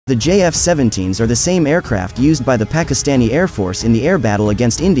The JF-17s are the same aircraft used by the Pakistani Air Force in the air battle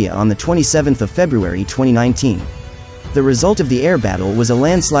against India on the 27th of February 2019. The result of the air battle was a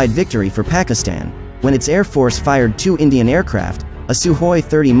landslide victory for Pakistan, when its Air Force fired 2 Indian aircraft, a Sukhoi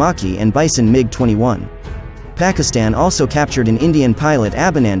 30 Maki and Bison MiG-21. Pakistan also captured an Indian pilot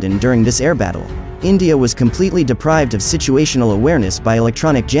Abhinandan during this air battle. India was completely deprived of situational awareness by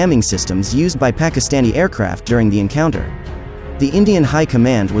electronic jamming systems used by Pakistani aircraft during the encounter. The Indian High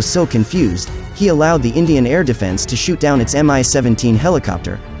Command was so confused, he allowed the Indian Air Defense to shoot down its Mi-17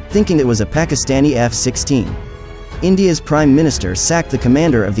 helicopter, thinking it was a Pakistani F-16. India's Prime Minister sacked the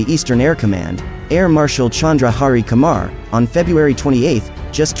commander of the Eastern Air Command, Air Marshal Chandra Hari Kumar, on February 28,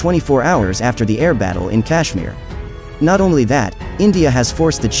 just 24 hours after the air battle in Kashmir. Not only that, India has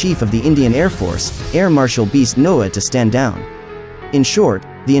forced the Chief of the Indian Air Force, Air Marshal Beast Noah, to stand down. In short,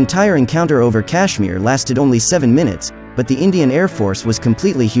 the entire encounter over Kashmir lasted only 7 minutes, but the Indian Air Force was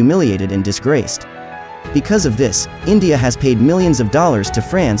completely humiliated and disgraced. Because of this, India has paid millions of dollars to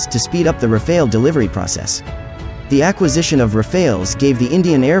France to speed up the Rafale delivery process. The acquisition of Rafales gave the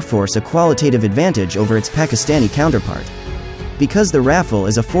Indian Air Force a qualitative advantage over its Pakistani counterpart. Because the Rafale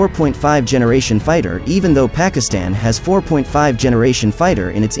is a 4.5 generation fighter, even though Pakistan has 4.5 generation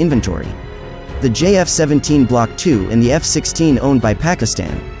fighter in its inventory. The JF-17 Block II and the F-16 owned by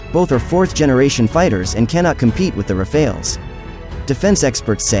Pakistan, both are 4th generation fighters and cannot compete with the Rafales. Defense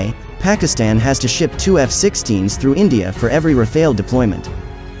experts say, Pakistan has to ship 2 F-16s through India for every Rafale deployment.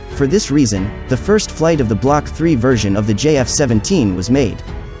 For this reason, the first flight of the Block III version of the JF-17 was made.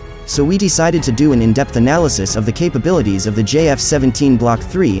 So we decided to do an in-depth analysis of the capabilities of the JF-17 Block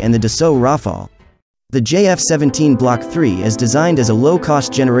III and the Dassault Rafale. The JF-17 Block III is designed as a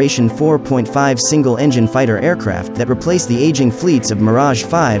low-cost Generation 4.5 single-engine fighter aircraft that replaced the aging fleets of Mirage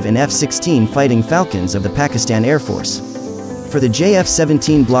 5 and F-16 Fighting Falcons of the Pakistan Air Force. For the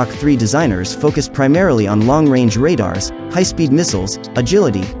JF-17 Block III, designers focused primarily on long-range radars, high-speed missiles,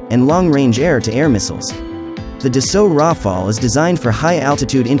 agility, and long-range air-to-air missiles. The Dassault Rafale is designed for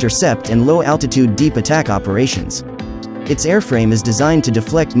high-altitude intercept and low-altitude deep attack operations. Its airframe is designed to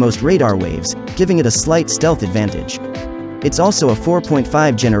deflect most radar waves, giving it a slight stealth advantage. It's also a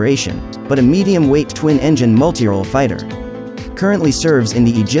 4.5 generation, but a medium-weight twin-engine multi-role fighter. Currently serves in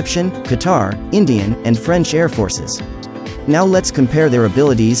the Egyptian, Qatar, Indian, and French Air Forces. Now let's compare their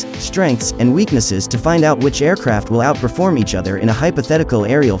abilities, strengths, and weaknesses to find out which aircraft will outperform each other in a hypothetical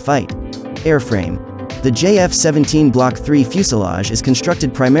aerial fight. Airframe. The JF-17 Block III fuselage is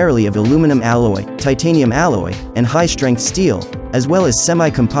constructed primarily of aluminum alloy, titanium alloy, and high-strength steel, as well as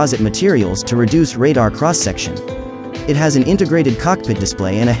semi-composite materials to reduce radar cross-section. It has an integrated cockpit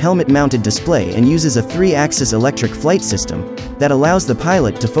display and a helmet-mounted display and uses a 3-axis electric flight system that allows the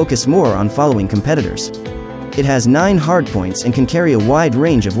pilot to focus more on following competitors. It has 9 hardpoints and can carry a wide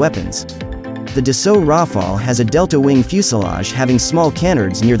range of weapons. The Dassault Rafale has a delta-wing fuselage having small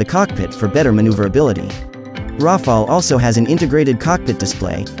canards near the cockpit for better maneuverability. Rafale also has an integrated cockpit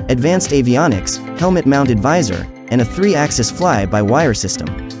display, advanced avionics, helmet-mounted visor, and a 3-axis fly-by-wire system.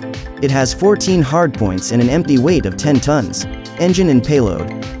 It has 14 hardpoints and an empty weight of 10 tons. Engine and payload.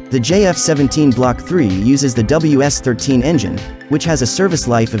 The JF-17 Block III uses the WS-13 engine, which has a service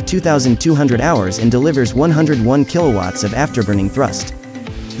life of 2,200 hours and delivers 101 kilowatts of afterburning thrust.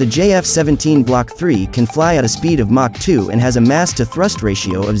 The JF-17 Block III can fly at a speed of Mach 2 and has a mass-to-thrust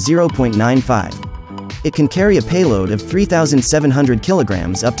ratio of 0.95. It can carry a payload of 3,700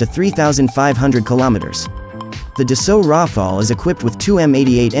 kilograms up to 3,500 kilometers. The Dassault Rafale is equipped with 2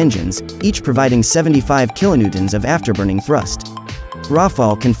 M88 engines, each providing 75 kilonewtons of afterburning thrust.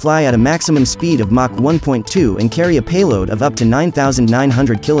 Rafale can fly at a maximum speed of Mach 1.2 and carry a payload of up to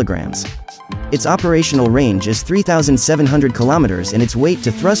 9,900 kilograms. Its operational range is 3,700 kilometers and its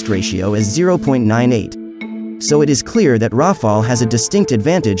weight-to-thrust ratio is 0.98. So it is clear that Rafale has a distinct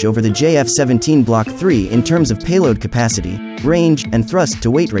advantage over the JF-17 Block III in terms of payload capacity, range, and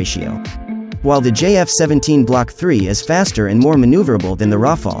thrust-to-weight ratio. While the JF-17 Block III is faster and more maneuverable than the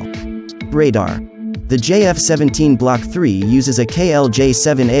Rafale. Radar. The JF-17 Block III uses a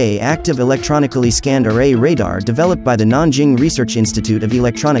KLJ-7A active electronically scanned array radar developed by the Nanjing Research Institute of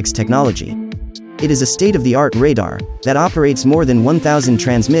Electronics Technology. It is a state-of-the-art radar that operates more than 1,000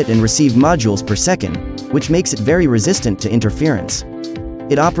 transmit and receive modules per second, which makes it very resistant to interference.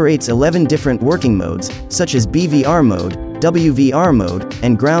 It operates 11 different working modes, such as BVR mode, WVR mode,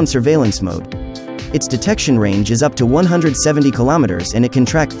 and ground surveillance mode. Its detection range is up to 170 kilometers and it can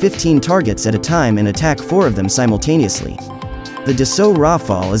track 15 targets at a time and attack 4 of them simultaneously. The Dassault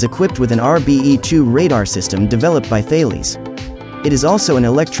Rafale is equipped with an RBE-2 radar system developed by Thales. It is also an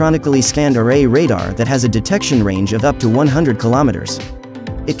electronically scanned array radar that has a detection range of up to 100 kilometers.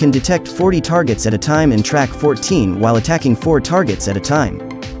 It can detect 40 targets at a time and track 14 while attacking 4 targets at a time.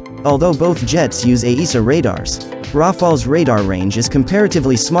 Although both jets use AESA radars, Rafale's radar range is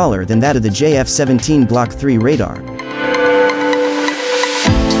comparatively smaller than that of the JF-17 Block 3 radar.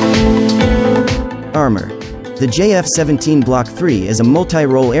 Armor. The JF-17 Block 3 is a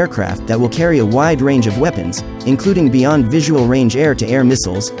multi-role aircraft that will carry a wide range of weapons, including beyond visual range air-to-air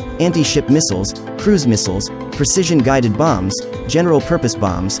missiles, anti-ship missiles, cruise missiles, precision-guided bombs, general-purpose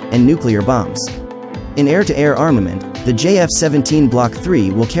bombs, and nuclear bombs. In air-to-air armament, the JF-17 Block 3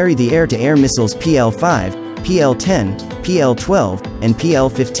 will carry the air-to-air missiles PL-5, PL-10, PL-12, and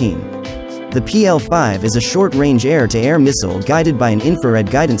PL-15. The PL-5 is a short-range air-to-air missile guided by an infrared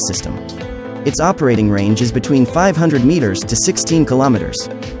guidance system. Its operating range is between 500 meters to 16 kilometers.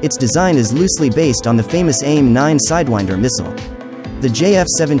 Its design is loosely based on the famous AIM-9 Sidewinder missile. The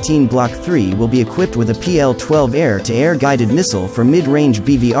JF-17 Block 3 will be equipped with a PL-12 air-to-air guided missile for mid-range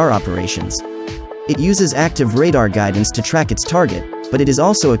BVR operations. It uses active radar guidance to track its target, but it is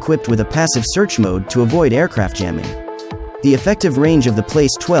also equipped with a passive search mode to avoid aircraft jamming. The effective range of the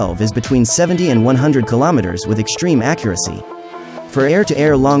PL-12 is between 70 and 100 kilometers with extreme accuracy. For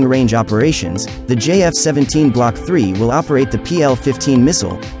air-to-air long-range operations, the JF-17 Block 3 will operate the PL-15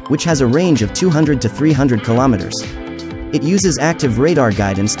 missile, which has a range of 200 to 300 kilometers. It uses active radar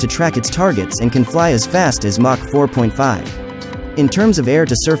guidance to track its targets and can fly as fast as Mach 4.5. In terms of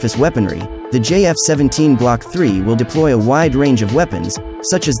air-to-surface weaponry, the JF-17 Block 3 will deploy a wide range of weapons,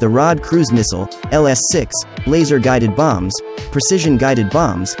 such as the Rod cruise missile, LS-6, laser-guided bombs, precision-guided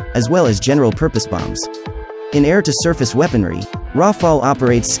bombs, as well as general-purpose bombs. In air-to-surface weaponry, Rafale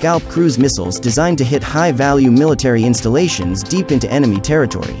operates Scalp cruise missiles designed to hit high-value military installations deep into enemy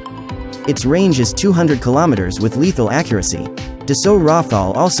territory. Its range is 200 kilometers with lethal accuracy. Dassault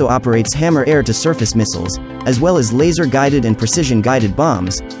Rafale also operates Hammer air-to-surface missiles, as well as laser-guided and precision-guided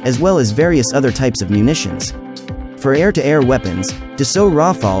bombs, as well as various other types of munitions. For air-to-air weapons, Dassault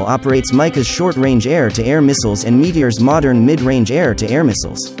Rafale operates Mica's short-range air-to-air missiles and Meteor's modern mid-range air-to-air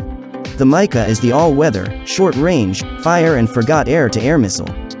missiles. The Mica is the all-weather, short-range, fire and forgot air-to-air missile.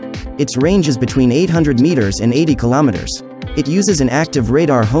 Its range is between 800 meters and 80 kilometers. It uses an active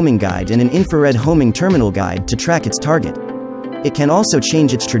radar homing guide and an infrared homing terminal guide to track its target. It can also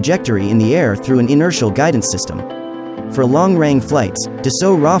change its trajectory in the air through an inertial guidance system. For long-range flights,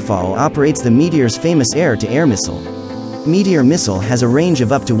 Dassault Rafale operates the Meteor's famous air-to-air missile. Meteor missile has a range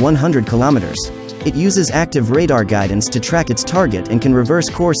of up to 100 kilometers. It uses active radar guidance to track its target and can reverse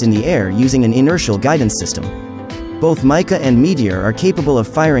course in the air using an inertial guidance system. Both Mica and Meteor are capable of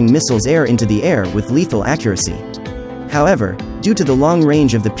firing missiles into the air with lethal accuracy. However, due to the long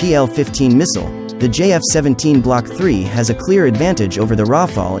range of the PL-15 missile, the JF-17 Block 3 has a clear advantage over the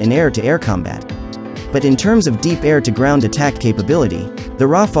Rafale in air-to-air combat. But in terms of deep air-to-ground attack capability, the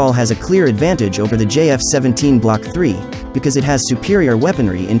Rafale has a clear advantage over the JF-17 Block 3, because it has superior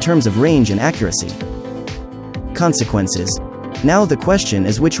weaponry in terms of range and accuracy. Consequences. Now the question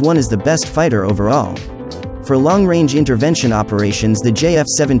is which one is the best fighter overall? For long-range intervention operations, the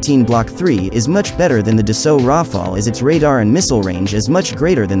JF-17 Block 3 is much better than the Dassault Rafale, as its radar and missile range is much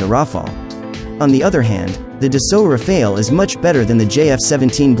greater than the Rafale. On the other hand, the Dassault Rafale is much better than the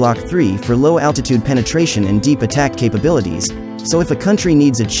JF-17 Block 3 for low-altitude penetration and deep attack capabilities, so if a country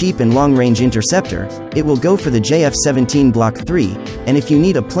needs a cheap and long-range interceptor, it will go for the JF-17 Block 3, and if you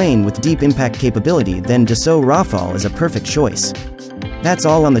need a plane with deep impact capability, then Dassault Rafale is a perfect choice. That's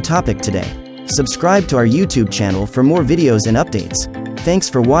all on the topic today. Subscribe to our YouTube channel for more videos and updates. Thanks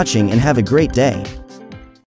for watching and have a great day.